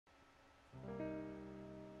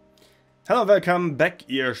Hello, welcome back,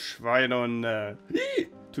 ihr Schweine, und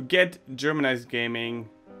to get Germanized gaming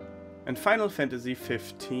and Final Fantasy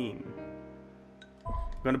 15. I'm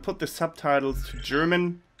gonna put the subtitles to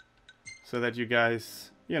German so that you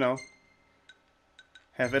guys, you know,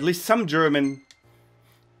 have at least some German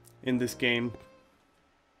in this game.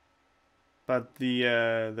 But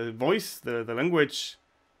the voice, the language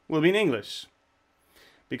will be in English.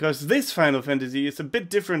 Because this Final Fantasy is a bit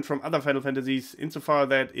different from other Final Fantasies insofar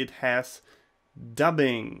that it has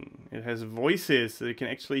dubbing. It has voices that you can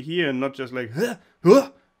actually hear and not just like, huh,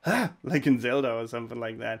 huh, huh, like in Zelda or something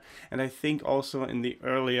like that. And I think also in the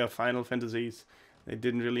earlier Final Fantasies they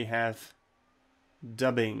didn't really have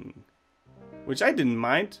dubbing. Which I didn't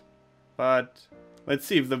mind. But let's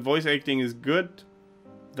see, if the voice acting is good,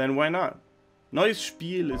 then why not? Neues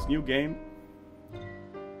Spiel is new game.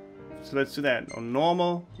 So let's do that. On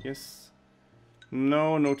normal, yes.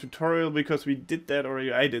 No tutorial, because we did that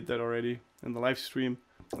already. I did that already in the live stream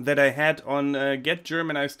that I had on Get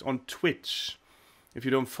Germanized on Twitch. If you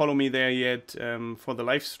don't follow me there yet for the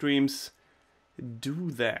live streams, do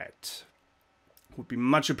that. Would be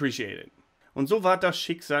much appreciated. Und so ward das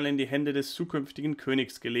Schicksal in die Hände des zukünftigen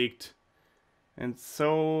Königs gelegt. And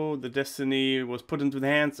so the destiny was put into the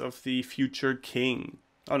hands of the future king.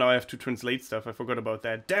 Oh no, I have to translate stuff. I forgot about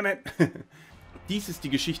that. Damn it! Dies ist die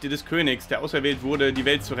Geschichte des Königs, der auserwählt wurde, die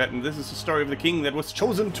Welt zu retten. This is the story of the king that was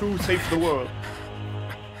chosen to save the world.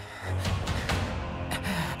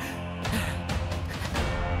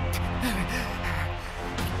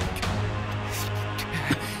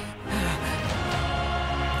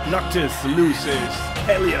 Noctis Lucis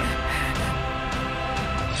Caelum.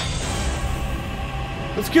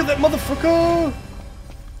 Let's kill that motherfucker!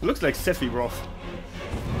 It looks like Sephiroth.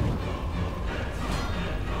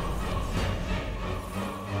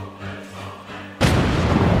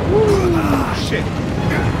 Shit.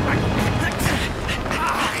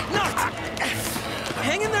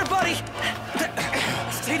 Hang in there, buddy!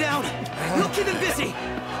 Stay down! We'll keep him busy!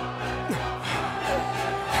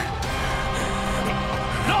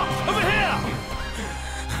 Noct, over here!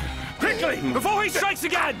 Quickly, before he strikes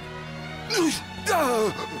again! Here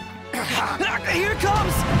it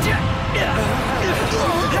comes!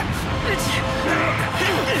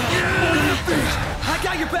 I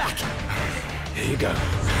got your back! Here you go.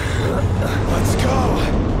 Let's go!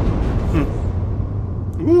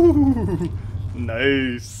 Ooh,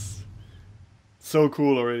 nice. So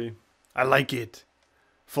cool already. I like it.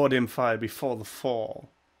 For dem Fall, before the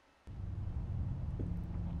fall.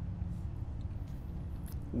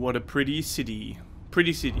 What a pretty city.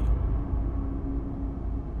 Pretty city.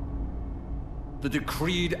 The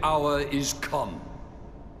decreed hour is come.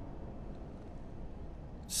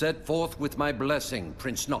 Set forth with my blessing,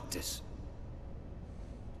 Prince Noctis.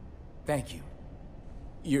 Thank you,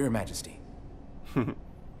 Your Majesty.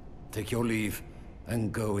 Take your leave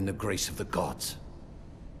and go in the grace of the gods.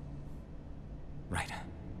 Right.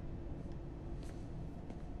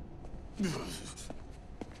 I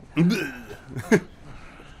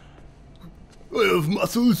have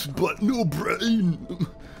muscles, but no brain.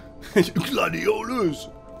 Gladiolus.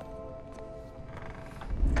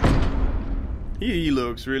 He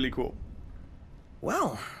looks really cool.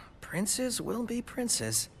 Well, princes will be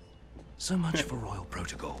princes. So much for royal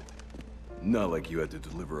protocol. Not like you had to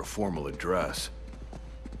deliver a formal address.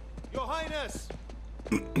 Your Highness!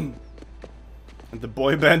 And the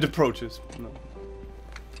boy band approaches. No.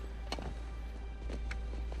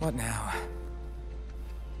 What now?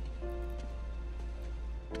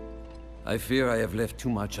 I fear I have left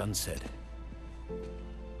too much unsaid.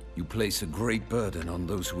 You place a great burden on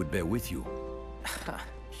those who would bear with you.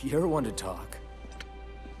 You're one to talk.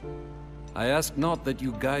 I ask not that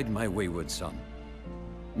you guide my wayward son,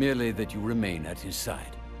 merely that you remain at his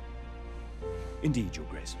side. Indeed, Your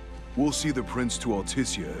Grace. We'll see the prince to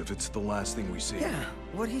Alticia if it's the last thing we see. Yeah,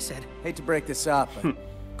 what he said. Hate to break this up, but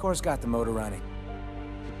Kor's got the motor running.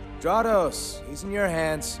 Drados, he's in your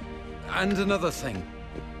hands. And another thing.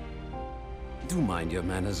 Do mind your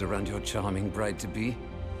manners around your charming bride-to-be.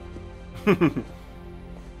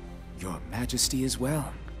 Your Majesty as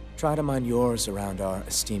well. Try to mind yours around our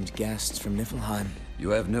esteemed guests from Niflheim. You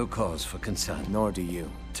have no cause for concern. Nor do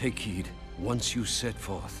you. Take heed. Once you set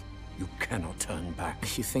forth, you cannot turn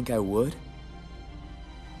back. You think I would?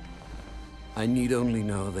 I need only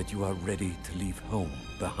know that you are ready to leave home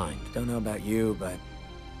behind. Don't know about you, but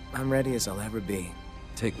I'm ready as I'll ever be.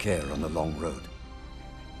 Take care on the long road.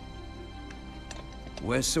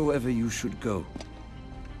 Wheresoever you should go,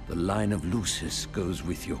 the line of Lucis goes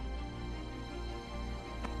with you.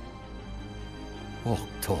 Walk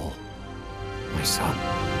tall, my son.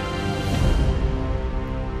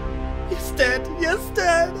 He's Dad. Yes,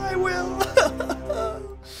 Dad, I will.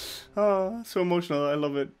 Oh, so emotional. I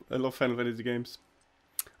love it. I love Final Fantasy games.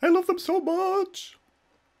 I love them so much.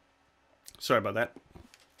 Sorry about that.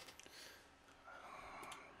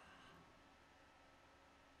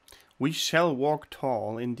 We shall walk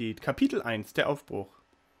tall, indeed. Kapitel 1, der Aufbruch.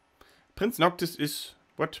 Prinz Noctis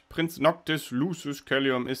Lucis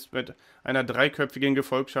Caelum ist mit einer dreiköpfigen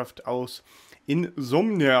Gefolgschaft aus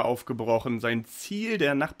Insomnia aufgebrochen. Sein Ziel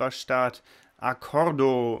der Nachbarstaat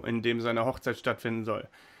Accordo, in dem seine Hochzeit stattfinden soll.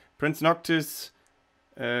 Prinz Noctis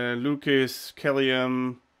Lucis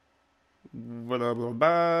Caelum went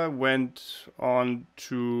on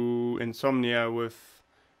to Insomnia with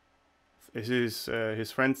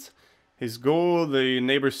his friends. His goal, the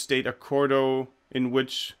neighbor state Accordo, in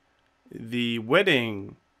which the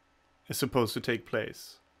wedding is supposed to take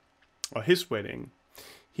place. Or his wedding.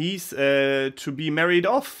 He's to be married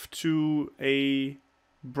off to a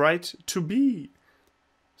bride-to-be.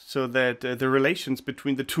 So that the relations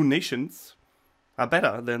between the two nations are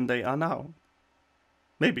better than they are now.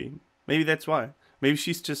 Maybe. Maybe that's why. Maybe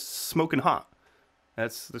she's just smoking hot.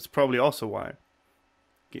 That's probably also why.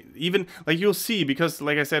 Even, like, you'll see, because,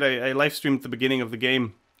 like I said, I live streamed the beginning of the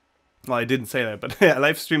game. Well, I didn't say that, but I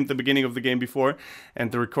live streamed the beginning of the game before,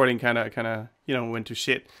 and the recording kind of, you know, went to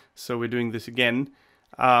shit. So we're doing this again.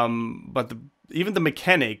 But even the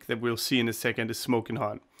mechanic that we'll see in a second is smoking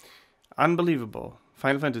hot. Unbelievable.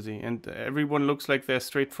 Final Fantasy, and everyone looks like they're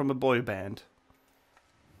straight from a boy band.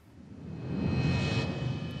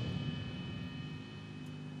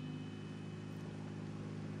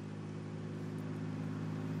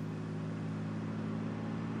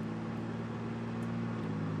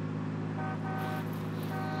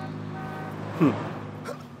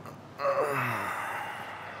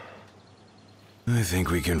 I think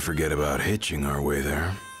we can forget about hitching our way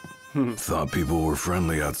there. Thought people were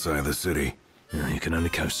friendly outside the city. You can only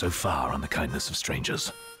go so far on the kindness of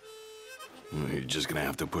strangers. You're just gonna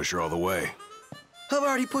have to push her all the way. I've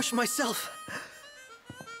already pushed myself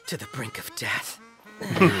to the brink of death.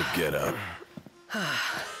 Get up.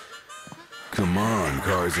 Come on,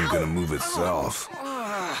 car isn't gonna move itself.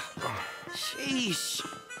 Sheesh.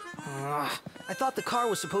 I thought the car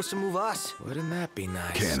was supposed to move us. Wouldn't that be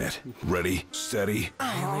nice? Can it? Ready, steady.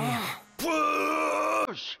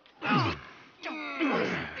 Push! Don't do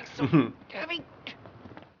anything so heavy.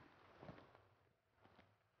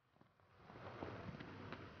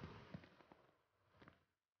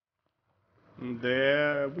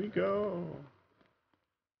 There we go.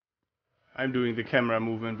 I'm doing the camera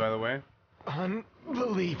movement, by the way.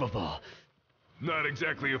 Unbelievable. Not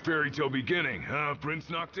exactly a fairy tale beginning, huh, Prince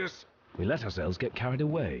Noctis? We let ourselves get carried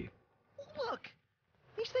away. Look,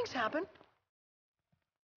 these things happen.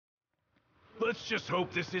 Let's just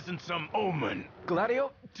hope this isn't some omen.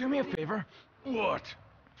 Gladio, do me a favor. What?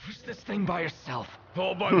 Push this thing by yourself.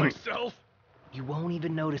 All by myself? You won't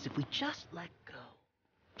even notice if we just let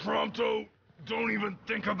go. Prompto, don't even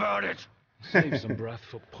think about it. Save some breath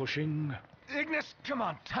for pushing. Ignis, come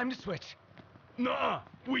on, time to switch. Nuh-uh,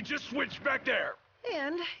 we just switched back there.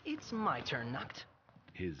 And it's my turn, Noct.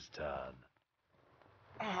 His turn.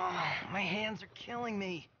 Oh, my hands are killing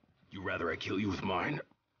me. You rather I kill you with mine?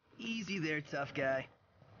 Easy there, tough guy.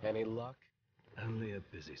 Any luck? Only a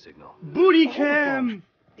busy signal. Booty cam!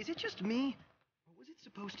 Is it just me? Or was it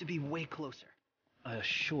supposed to be way closer? I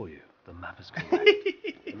assure you, the map is correct.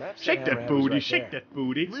 The map said Shake that Hammerhead was booty, right shake there. that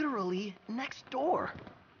booty. Literally next door.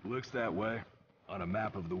 Looks that way. On a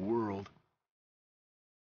map of the world.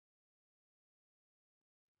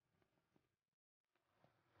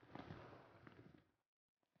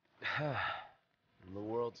 The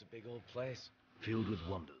world's a big old place, filled with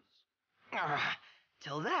wonders.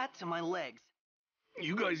 Tell that to my legs.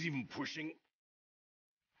 You guys even pushing?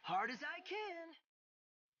 Hard as I can.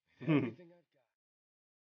 Everything I've got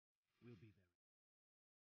will be there.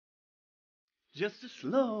 Just as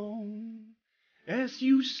long as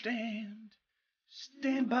you stand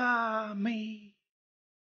by me.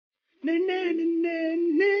 Na, na, na, na,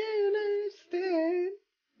 na, na, stand.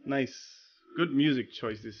 Nice. Good music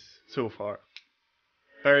choices so far.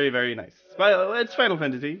 Very, very nice. Well, it's Final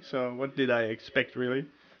Fantasy, so what did I expect, really?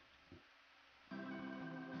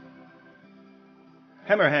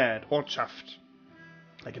 Hammerhead, Ortschaft.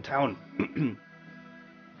 Like a town.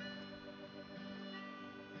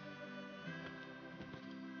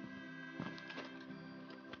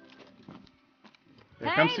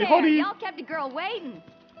 There comes the Hey there, hottie. y'all kept a girl waiting.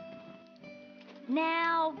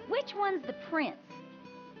 Now, which one's the prince?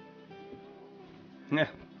 Yeah.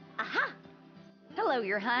 Aha! Hello,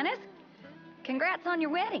 Your Highness. Congrats on your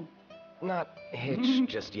wedding. Not hitched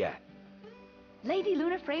just yet. Lady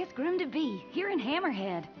Lunafreya's groom-to-be, here in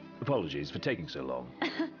Hammerhead. Apologies for taking so long.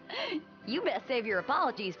 You best save your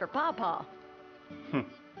apologies for Pawpaw.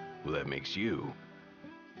 Well, that makes you.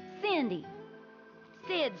 Cindy.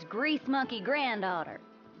 Sid's grease monkey granddaughter.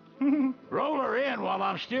 Roll her in while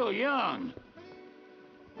I'm still young.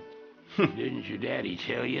 Didn't your daddy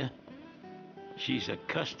tell you? She's a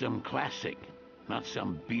custom classic, not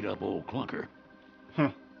some beat-up old clunker.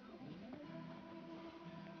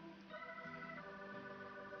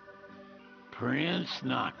 Prince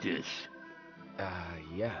Noctis.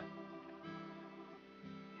 Yeah.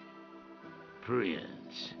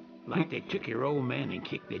 Prince. Like they took your old man and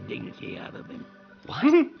kicked the dignity out of him.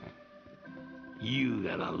 What? You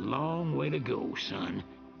got a long way to go, son.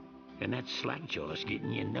 And that slackjaw's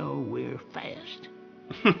getting you nowhere fast.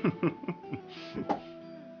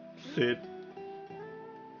 Sid.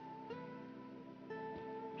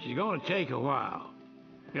 She's gonna take a while.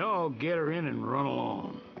 Y'all get her in and run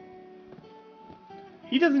along.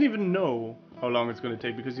 He doesn't even know how long it's going to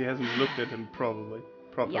take because he hasn't looked at him properly.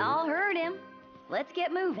 Y'all heard him. Let's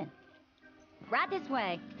get moving. Right this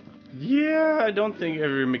way. Yeah, I don't think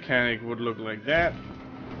every mechanic would look like that.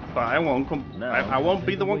 But I won't I won't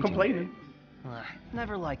be the one complaining.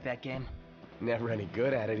 Never liked that game. Never any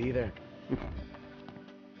good at it either.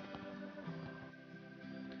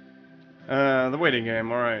 The waiting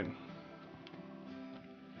game, alright.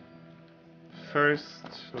 First,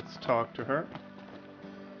 let's talk to her.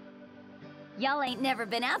 Y'all ain't never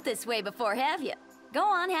been out this way before, have you? Go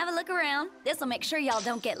on, have a look around. This'll make sure y'all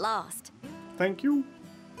don't get lost. Thank you.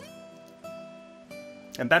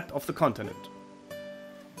 And that of the continent.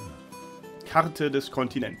 Karte des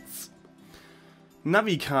Kontinents.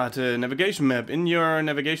 Navikarte, Navigation Map. In your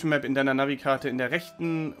Navigation Map, in deiner Navikarte, in der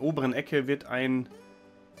rechten oberen Ecke wird ein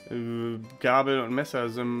Gabel- und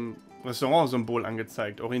Messer-Restaurant-Symbol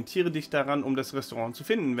angezeigt. Orientiere dich daran, um das Restaurant zu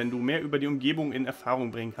finden, wenn du mehr über die Umgebung in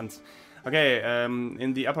Erfahrung bringen kannst. Okay,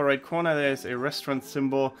 in the upper right corner there is a restaurant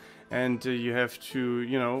symbol, and you have to,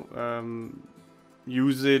 you know,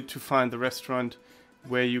 use it to find the restaurant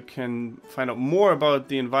where you can find out more about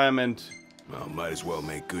the environment. Well, might as well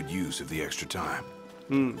make good use of the extra time.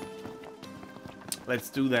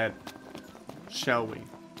 Let's do that, shall we?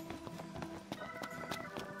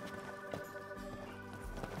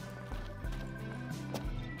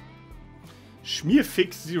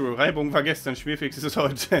 Schmierfix Zero. Reibung war gestern, Schmierfix ist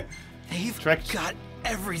heute. They've got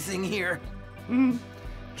everything here.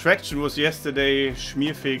 Traction was yesterday,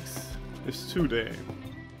 Schmierfix is today.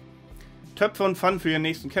 Töpfe und Pfannen für Ihren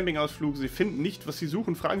nächsten Campingausflug. Sie finden nicht, was Sie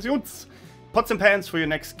suchen, fragen Sie uns. Pots and pans for your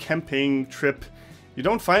next camping trip. You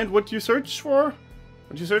don't find what you search for?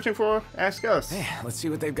 What you searching for? Ask us. Hey, let's see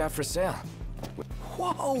what they've got for sale.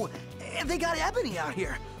 Whoa! They got ebony out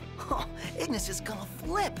here. Oh, Ignis is gonna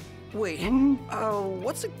flip. Wait,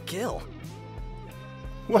 what's a gill?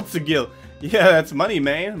 What's a gill? Yeah, that's money,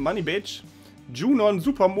 man. Money, bitch. Junon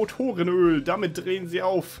Supermotorenöl. Damit drehen Sie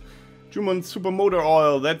auf. Junon Supermotor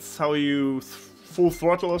Oil. That's how you full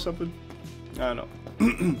throttle or something? I don't know.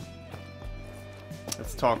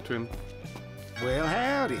 Let's talk to him. Well,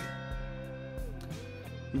 howdy.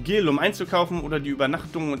 Gil, um einzukaufen oder die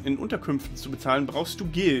Übernachtung in Unterkünften zu bezahlen, brauchst du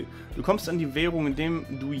Gil. Du kommst an die Währung, indem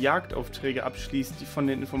du Jagdaufträge abschließt, die von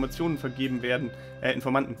den Informationen vergeben werden,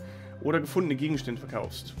 Informanten, oder gefundene Gegenstände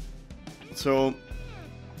verkaufst. So,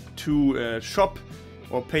 to shop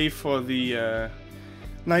or pay for the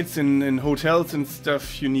nights in hotels and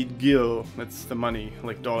stuff, you need Gil. That's the money,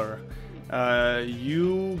 like dollar.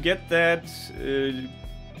 You get that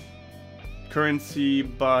currency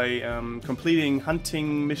by completing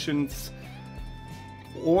hunting missions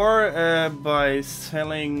or by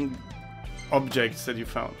selling objects that you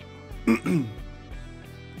found.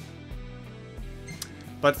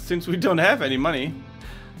 But since we don't have any money...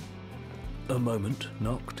 A moment,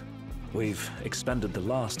 Noct. We've expended the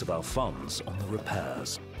last of our funds on the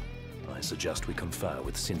repairs. I suggest we confer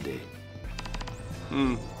with Cindy.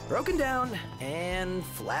 Broken down and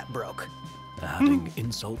flat broke. Adding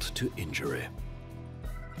insult to injury.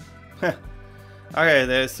 Okay,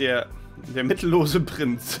 there's der mittellose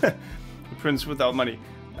Prinz. The prince without money.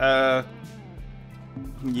 Yeah,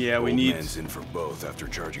 we need... Man's in for both after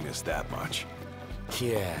charging us that much.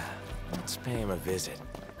 Yeah, let's pay him a visit.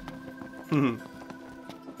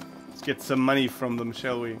 Let's get some money from them,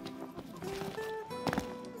 shall we?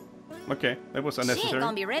 Okay, that was She ain't unnecessary.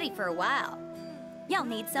 gonna be ready for a while. Y'all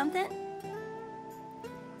need something?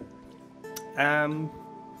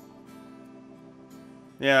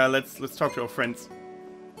 Yeah, let's talk to our friends.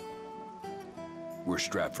 We're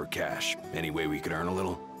strapped for cash. Any way we could earn a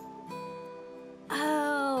little?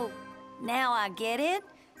 Oh, now I get it.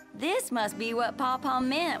 This must be what Pawpaw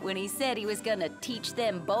meant when he said he was gonna teach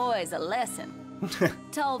them boys a lesson.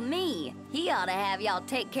 Told me he ought to have y'all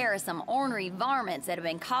take care of some ornery varmints that have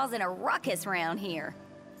been causing a ruckus around here.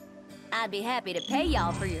 I'd be happy to pay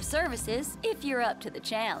y'all for your services if you're up to the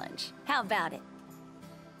challenge. How about it?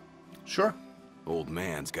 Sure. Old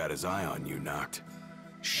man's got his eye on you, Noct.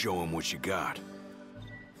 Show him what you got.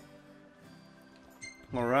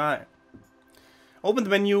 Alright. Open the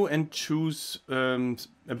menu and choose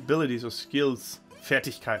Abilities or Skills,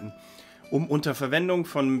 Fertigkeiten, unter Verwendung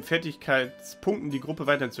von Fertigkeitspunkten die Gruppe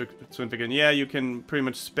weiterzuentwickeln. Yeah, you can pretty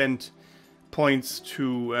much spend points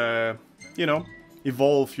to, you know,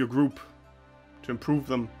 evolve your group, to improve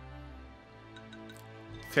them.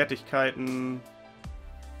 Fertigkeiten,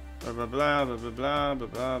 blah blah blah blah blah blah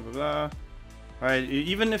blah blah blah. Alright,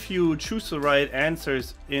 even if you choose the right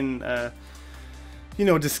answers in, you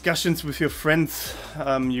know, discussions with your friends,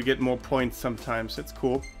 you get more points sometimes. That's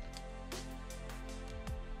cool.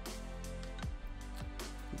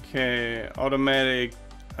 Okay, automatic.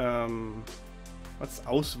 What's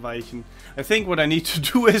ausweichen? I think what I need to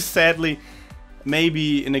do is, sadly,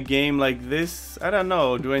 maybe in a game like this, I don't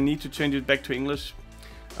know, do I need to change it back to English?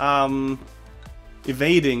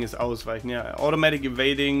 Evading is ausweichen, yeah. Automatic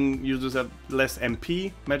evading uses up less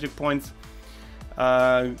MP, magic points.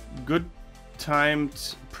 Good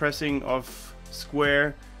timed pressing of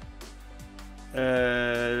square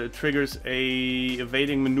triggers a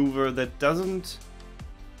evading maneuver that doesn't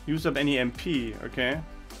use up any MP, okay.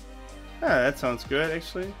 Ah, that sounds good,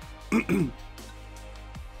 actually.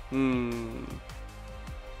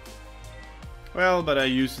 Well, but I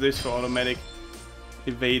use this for automatic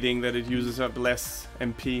evading, that it uses up less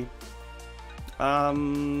MP.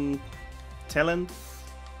 Talents.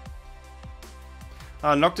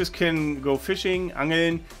 Noctis can go fishing,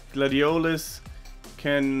 angeln. Gladiolus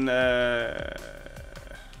can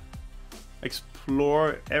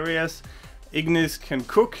explore areas. Ignis can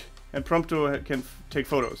cook, and Prompto can take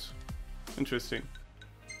photos. Interesting.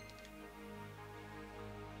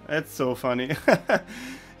 That's so funny.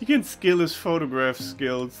 You can skill his photograph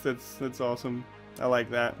skills. That's awesome. I like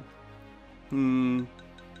that.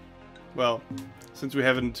 Well, since we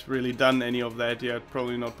haven't really done any of that yet,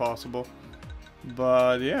 probably not possible.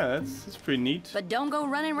 But yeah, that's pretty neat. But don't go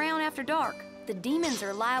running around after dark. The demons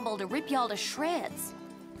are liable to rip y'all to shreds.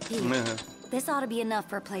 Here, this ought to be enough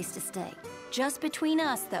for a place to stay. Just between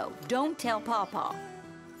us, though. Don't tell Pawpaw.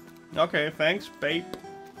 Okay, thanks, babe.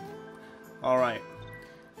 Alright.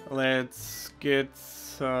 Let's get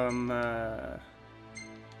some...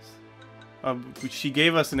 she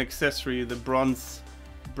gave us an accessory, the bronze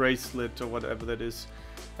bracelet or whatever that is.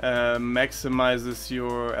 Maximizes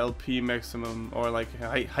your LP maximum, or like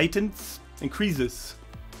heightens, increases,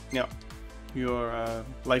 yeah, your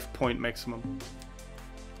life point maximum.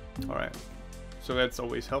 Alright, so that's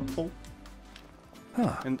always helpful.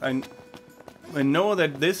 Huh. And I know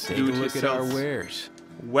that this dude sells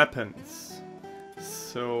weapons,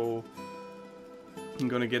 so I'm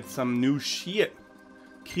gonna get some new shit.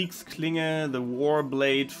 Kriegsklinge, the war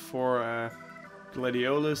blade for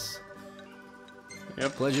Gladiolus.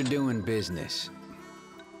 Yep. Pleasure doing business.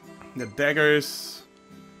 The daggers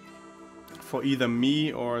for either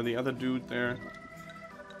me or the other dude there.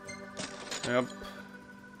 Yep.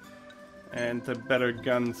 And the better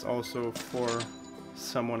guns also for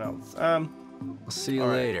someone else. I'll see you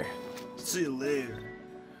later. See you later.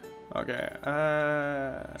 Okay.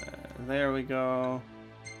 There we go.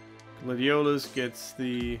 Gladiolus gets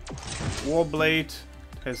the war blade.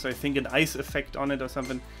 Has, I think, an ice effect on it or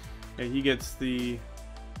something. Yeah, he gets the...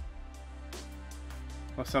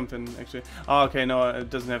 or something, actually. Oh, okay, no, it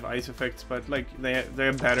doesn't have ice effects, but, like,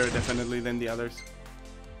 they're better, definitely, than the others.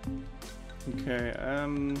 Okay,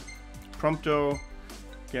 Prompto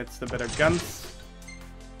gets the better guns.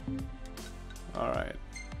 Alright.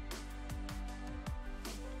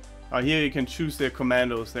 Oh, here you can choose their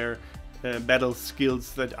commandos, their battle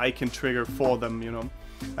skills that I can trigger for them, you know.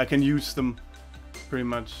 I can use them, pretty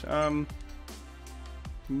much.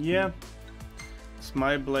 Yeah, it's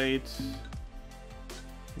my blade.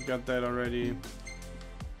 Got that already.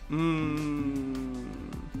 I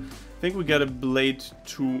think we got a blade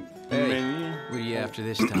too many. What are you after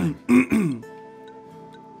this time?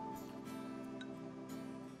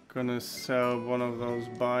 Gonna sell one of those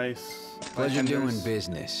buys. Pleasure doing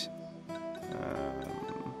business.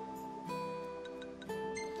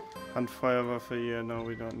 Handfeuerwaffe, yeah, no,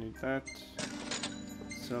 we don't need that.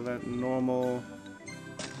 Sell that normal.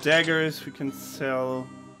 Daggers we can sell.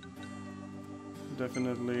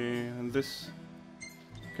 Definitely. And this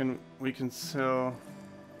we can sell.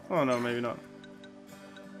 Oh no, maybe not.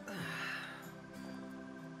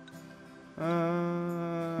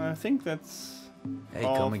 I think that's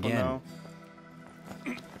all come for again. now.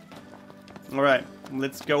 Alright,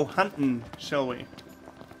 let's go hunting, shall we?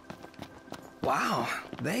 Wow,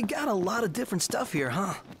 they got a lot of different stuff here,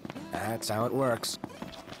 huh? That's how it works.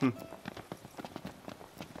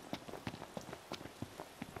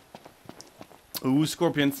 Ooh,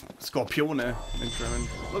 scorpions. Skorpione in German.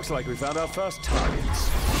 Looks like we found our first targets.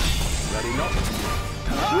 Ready, Noctis?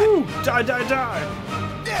 Woo! Die, die, die!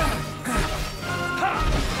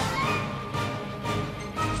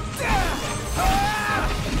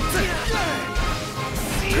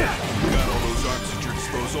 Got all those arms at your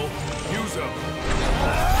disposal? Use them.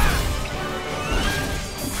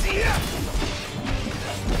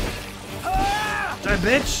 Die,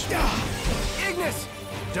 bitch! Ignis!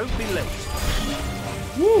 Don't be late.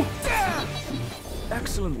 Woo!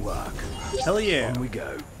 Excellent work. Hell yeah. On we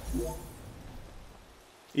go.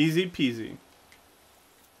 Easy peasy.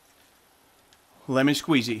 Lemon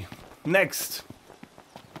squeezy. Next.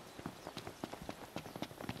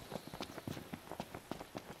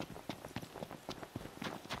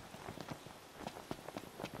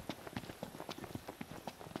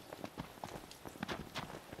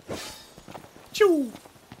 Choo!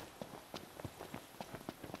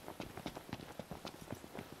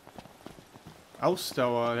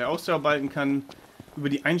 Ausdauer. Der Ausdauerbalken kann über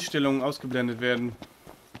die Einstellungen ausgeblendet werden.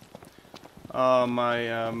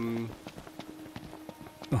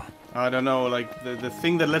 I don't know, like the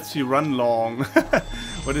thing that lets you run long.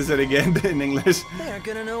 What is it again in English? They're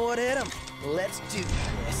gonna know what hit them. Let's do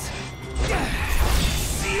this.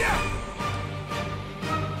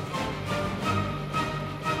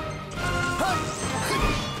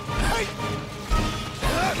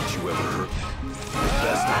 Did you ever heard? The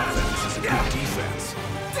best offense is a good defense.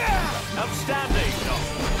 Outstanding, Doc.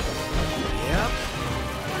 Yep.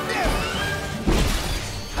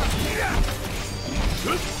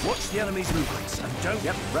 Watch the enemy's movements and don't...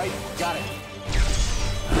 Yep, right. Got it.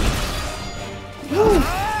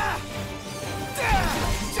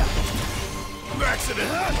 Accident!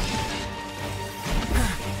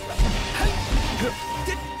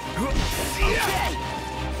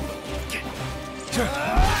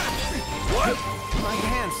 What? My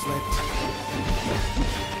hand slipped.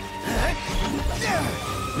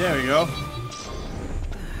 There we go.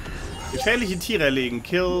 Gefährliche Tiere erlegen.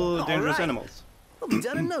 Kill dangerous animals. We'll be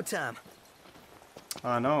done in no time.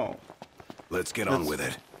 I know. Let's get on with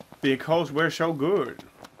it. Because we're so good.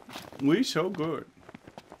 We so good.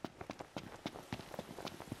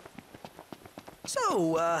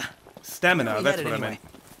 So, Stamina, where we that's headed what I anyway?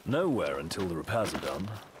 meant. Nowhere until the repairs are done.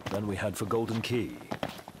 Then we head for Golden Key.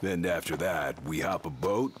 And after that, we hop a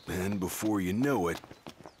boat, and before you know it,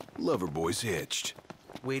 Loverboy's hitched.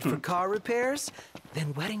 Wait for car repairs,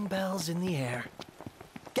 then wedding bells in the air.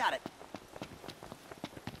 Got it.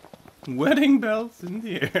 Wedding bells in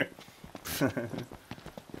the air.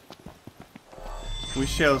 We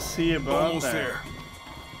shall see about Almost that. there.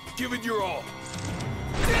 Give it your all.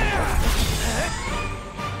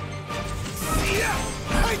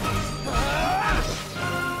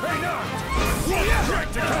 Hey, now! Trick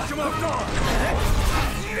to catch him off guard!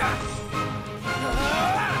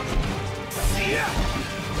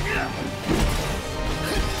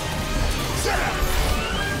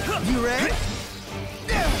 You ready?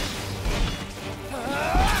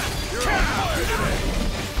 You're on fire today!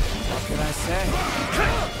 What can I say?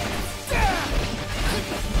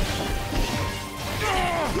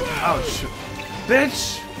 Ouch.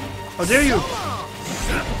 Bitch! How dare you?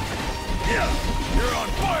 You're on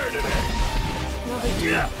fire today!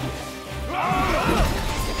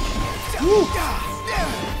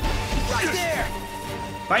 Right there.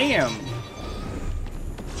 Bam!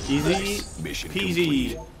 Easy Nice. Mission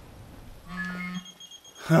peasy.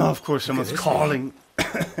 Oh, of course, someone's calling.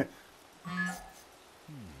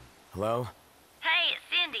 Hello? Hey, it's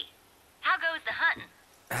Cindy. How goes the hunting?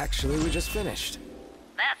 Actually, we just finished.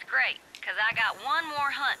 That's great, because I got one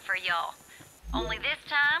more hunt for y'all. Only this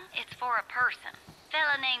time, it's for a person.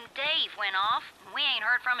 Fella named Dave went off, and we ain't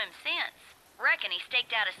heard from him since. Reckon he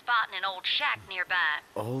staked out a spot in an old shack nearby.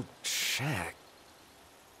 Old shack.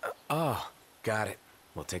 Oh, got it.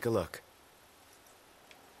 We'll take a look.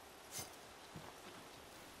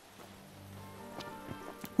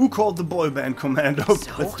 Who called the boy band commando?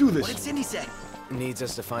 So, Let's do what did this. Cindy say? Needs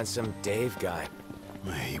us to find some Dave guy.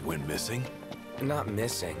 He went missing? Not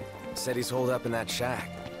missing. Said he's holed up in that shack.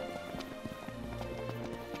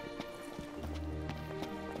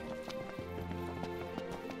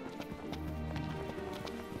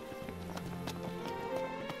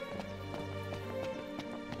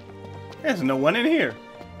 There's no one in here.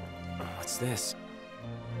 What's this?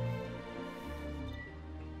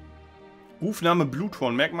 Rufname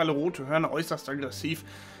Bluthorn. Merkmale rote Hörner, äußerst aggressiv.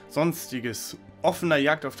 Sonstiges. Offener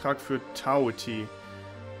Jagdauftrag für Tauti.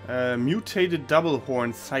 Mutated double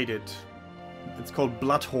horn sighted. It's called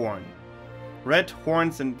Bloodhorn. Red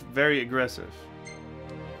horns and very aggressive.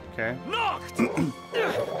 Okay.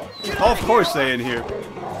 Of course they in here.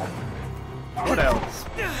 What else?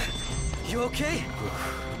 You okay?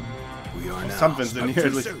 We are now. Something's in here.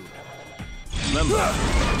 Remember,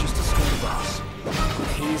 just a school bus.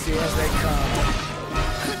 Easy as they come.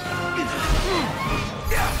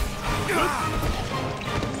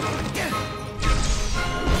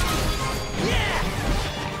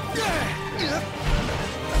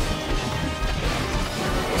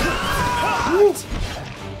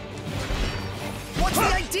 What's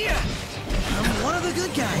the idea? I'm one of the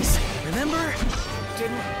good guys. Remember?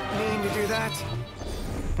 Didn't mean to do that.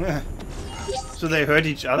 So they hurt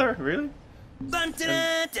each other? Really?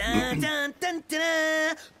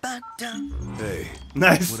 Hey.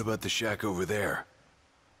 Nice. What about the shack over there?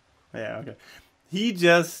 Yeah, okay. He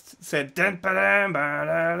just said, that's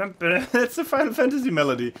the Final Fantasy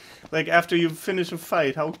melody. Like, after you finish a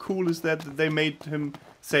fight, how cool is that they made him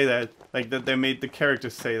say that? Like, that they made the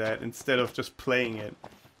characters say that instead of just playing it.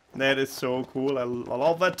 That is so cool. I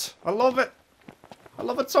love it. I love it. I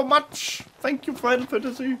love it so much. Thank you, Final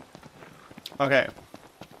Fantasy. Okay.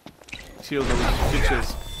 Shield those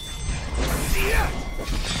bitches.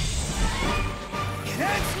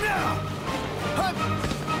 Catch now!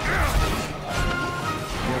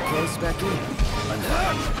 You okay, Specky?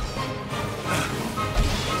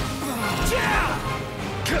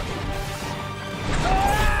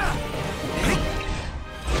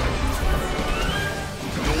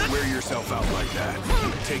 Don't wear yourself out like that.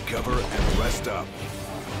 Take cover and rest up.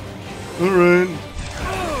 Alright.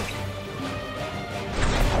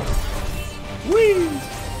 Whee!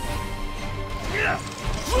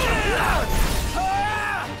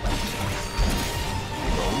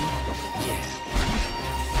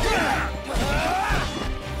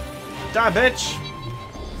 Die, bitch!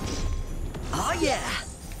 Oh yeah!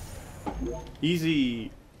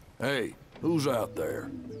 Easy. Hey, who's out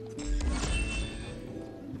there?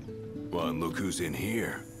 Well, and look who's in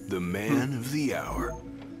here. The man of the hour.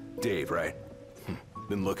 Dave, right?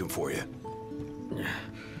 Been looking for you.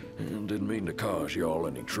 Didn't mean to cause y'all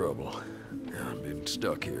any trouble. I've been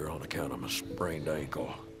stuck here on account of my sprained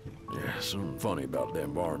ankle. Yeah, something funny about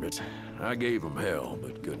them varmints. I gave them hell,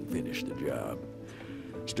 but couldn't finish the job.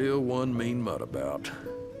 Still one mean mutt about.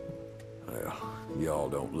 Well, y'all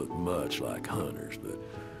don't look much like hunters, but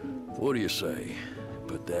what do you say?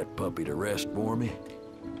 Put that puppy to rest for me?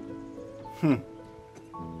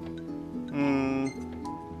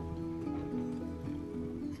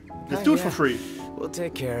 Let's do it for free. We'll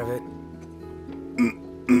take care of it.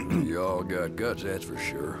 Y'all got guts, that's for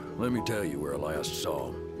sure. Let me tell you where I last saw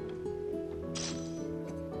 'em.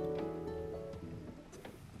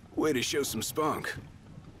 Way to show some spunk.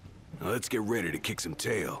 Now let's get ready to kick some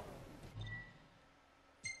tail.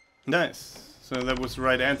 Nice. So that was the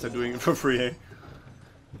right answer, doing it for free, hey?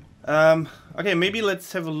 Okay, maybe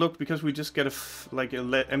let's have a look, because we just get a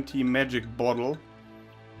empty magic bottle.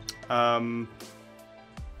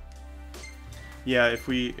 Yeah, if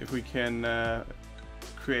we can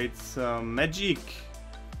create some magic,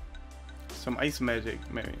 some ice magic,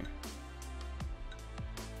 maybe.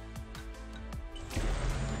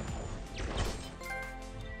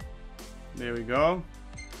 There we go.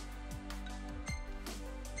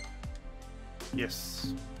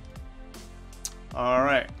 Yes. All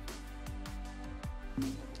right.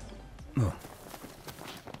 Oh.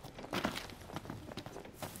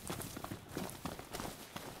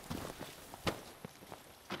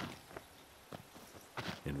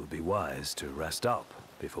 It would be wise to rest up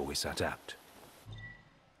before we set out.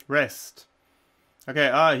 Rest.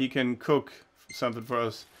 Okay, he can cook something for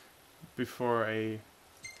us before a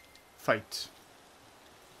fight.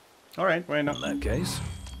 Alright, why not? In that case,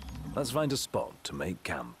 let's find a spot to make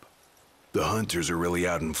camp. The hunters are really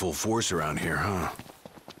out in full force around here, huh?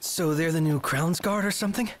 So they're the new Crown's Guard or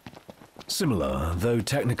something? Similar, though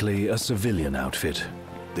technically a civilian outfit.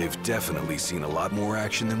 They've definitely seen a lot more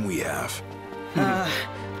action than we have.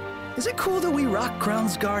 Is it cool that we rock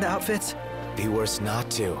Crown's Guard outfits? Be worse not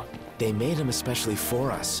to. They made them especially for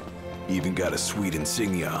us. Even got a sweet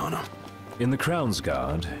insignia on them. In the Crown's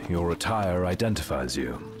Guard, your attire identifies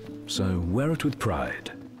you, so wear it with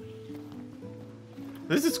pride.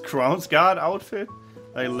 This is Crown's Guard outfit?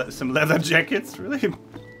 Like some leather jackets, really?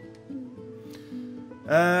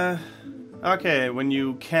 Okay, when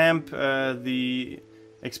you camp, the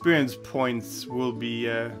experience points will be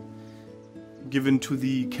given to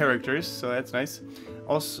the characters, so that's nice.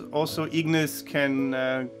 Also, Ignis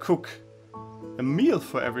can cook a meal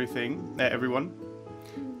for everyone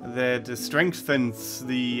that strengthens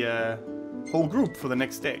the whole group for the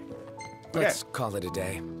next day. Let's call it a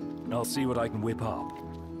day. I'll see what I can whip up.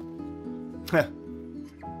 Okay.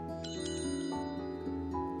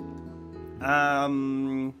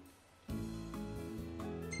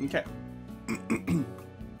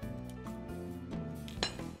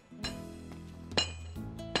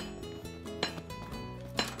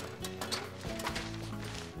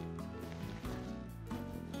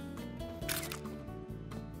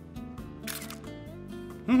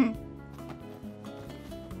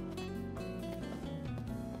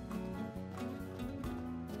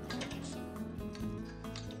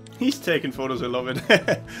 He's taking photos, I love it.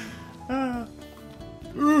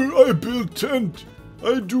 I build tent.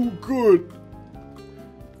 I do good.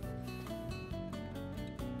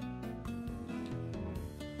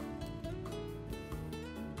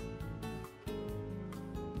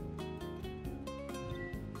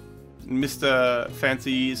 Mr.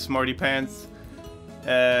 Fancy Smarty Pants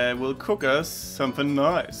will cook us something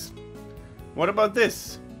nice. What about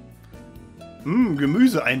this?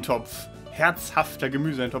 Gemüseeintopf. Herzhafter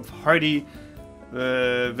Gemüseeintopf. Hearty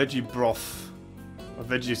veggie broth. Or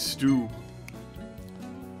veggie stew.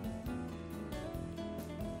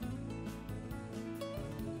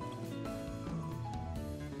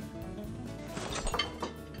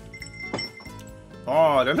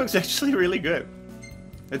 Oh, that looks actually really good.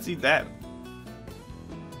 Let's eat that.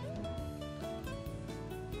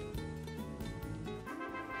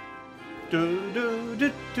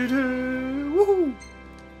 Woohoo!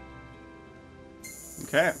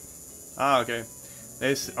 Okay. Okay.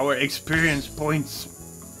 There's our experience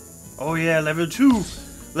points. Oh yeah, level 2.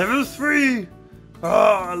 Level 3.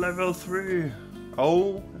 Ah, level 3.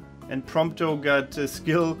 Oh, and Prompto got a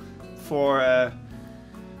skill for,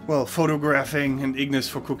 well, photographing, and Ignis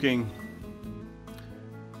for cooking.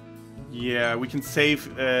 Yeah, we can save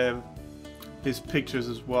his pictures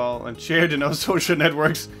as well and share it in our social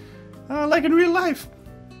networks, like in real life.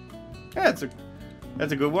 Yeah,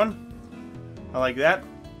 that's a good one. I like that.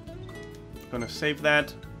 Gonna save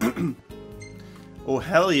that. Oh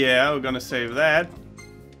hell yeah, we're gonna save that.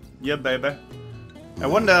 Yeah, baby. I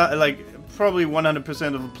wonder, like, probably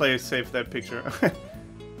 100% of the players saved that picture.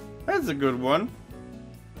 That's a good one.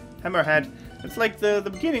 Hammerhead. It's like the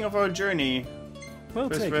beginning of our journey. Well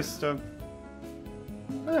taken.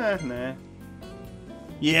 Nah.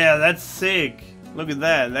 Yeah, that's sick. Look at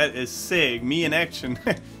that. That is sick. Me in action.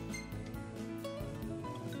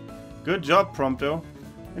 Good job, Prompto.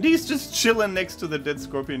 And he's just chilling next to the dead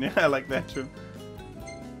scorpion. Yeah, I like that too.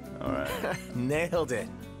 Alright. Nailed it.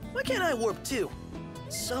 Why can't I warp too?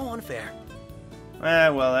 So unfair.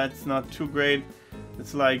 Well, that's not too great.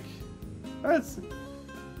 It's like...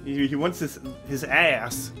 He wants his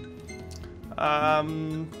ass. Yeah,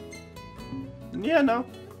 no.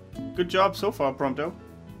 Good job so far, Prompto.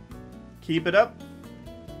 Keep it up.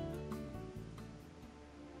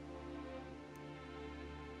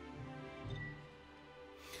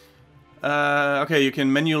 Okay, you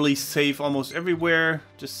can manually save almost everywhere.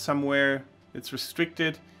 Just somewhere it's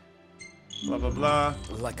restricted. Blah, blah, blah.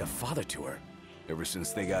 Like a father to her. Ever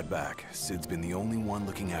since they got back, Sid's been the only one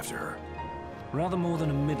looking after her. Rather more than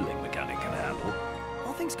a middling mechanic can handle.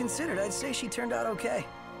 All things considered, I'd say she turned out okay.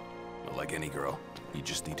 But like any girl, you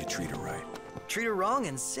just need to treat her right. Treat her wrong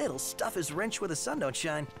and Sid'll stuff his wrench where the sun don't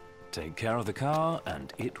shine. Take care of the car,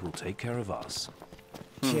 and it will take care of us.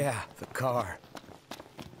 Yeah, the car.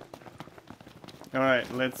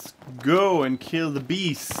 Alright, let's go and kill the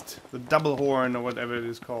beast. The double horn, or whatever it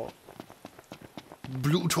is called.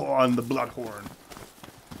 Bluthorn, the bloodhorn.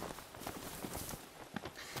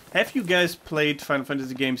 Have you guys played Final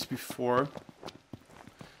Fantasy games before?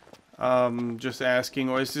 Just asking,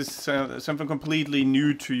 or is this something completely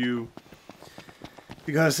new to you?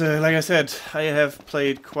 Because, like I said, I have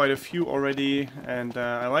played quite a few already, and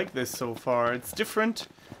I like this so far. It's different,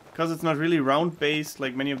 because it's not really round-based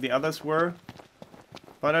like many of the others were.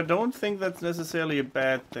 But I don't think that's necessarily a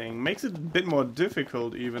bad thing. Makes it a bit more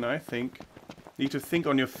difficult even, I think. You need to think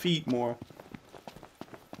on your feet more.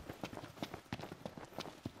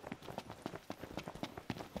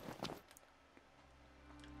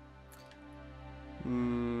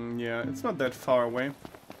 Yeah, it's not that far away.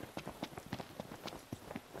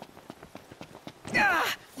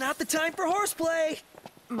 Ah! Not the time for horseplay!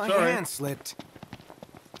 My Sorry. hand slipped.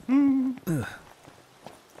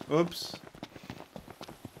 Oops.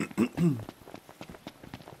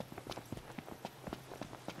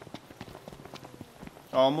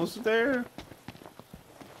 Almost there.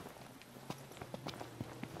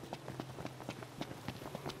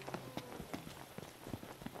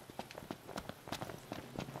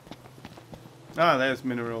 Ah, there's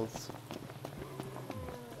minerals.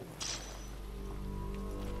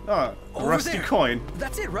 Ah, a rusty coin.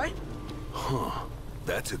 That's it, right? Huh.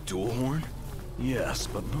 That's a dual horn? Yes,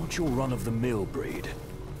 but not your run-of-the-mill breed.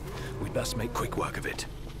 We'd best make quick work of it.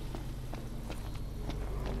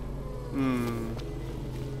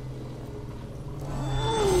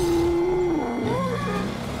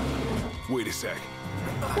 Wait a sec.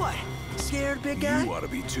 What? Scared, big guy? You ought to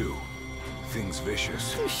be too. Thing's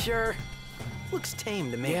vicious. You sure? Looks tame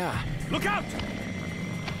to me. Yeah. Look out!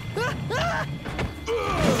 Yeah!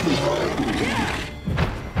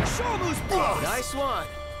 Show balls! Nice one.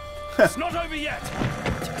 It's not over yet!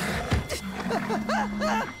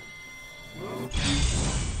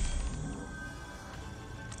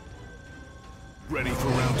 Ready for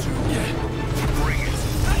round 2? Bring it!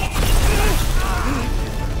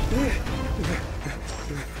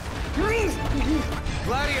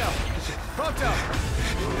 Gladio! Pronto!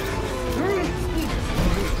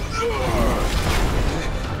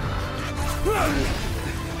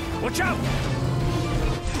 Watch out!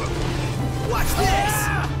 Watch this!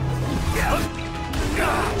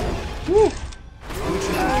 Woo!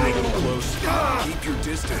 Close. Keep your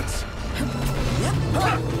distance.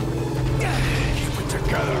 Keep it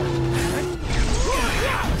together!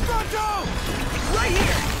 Pronto! Right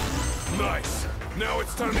here! Nice. Now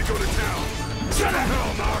it's time to go to town. Shut up,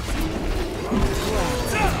 hell,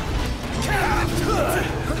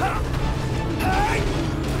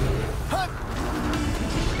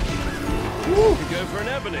 Go for an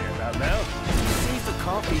ebony about now. Save the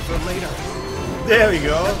coffee for later. There we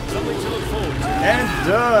go. Something to look forward to. And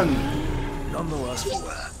done. None the worse for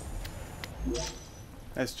wear.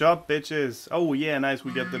 Nice job, bitches. Oh yeah, nice.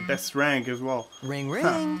 We got the best rank as well. Ring,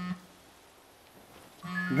 ring.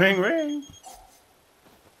 Ring, ring.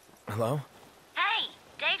 Hello? Hey,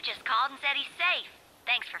 Dave just called and said he's safe.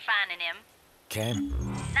 Thanks for finding him. Okay.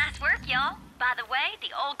 Nice work, y'all. By the way,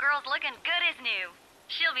 the old girl's looking good as new.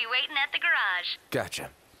 She'll be waiting at the garage. Gotcha.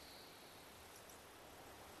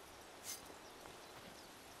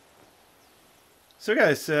 So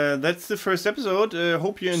guys, that's the first episode.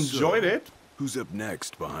 Hope you enjoyed it. Who's up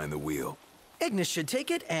next behind the wheel? Ignis should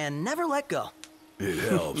take it and never let go. It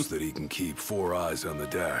helps that he can keep 4 eyes on the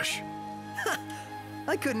dash.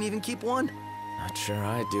 I couldn't even keep one. Not sure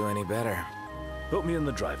I'd do any better. Put me in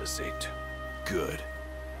the driver's seat. Good.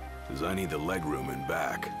 Because I need the legroom in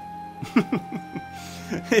back.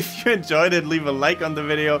 If you enjoyed it, leave a like on the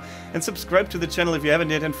video and subscribe to the channel if you haven't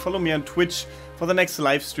yet, and follow me on Twitch for the next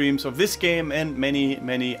live streams of this game and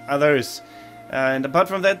many others. And apart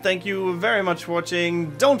from that, thank you very much for watching.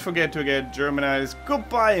 Don't forget to get Germanized.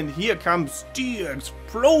 Goodbye, and here comes the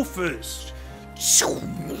Explofist.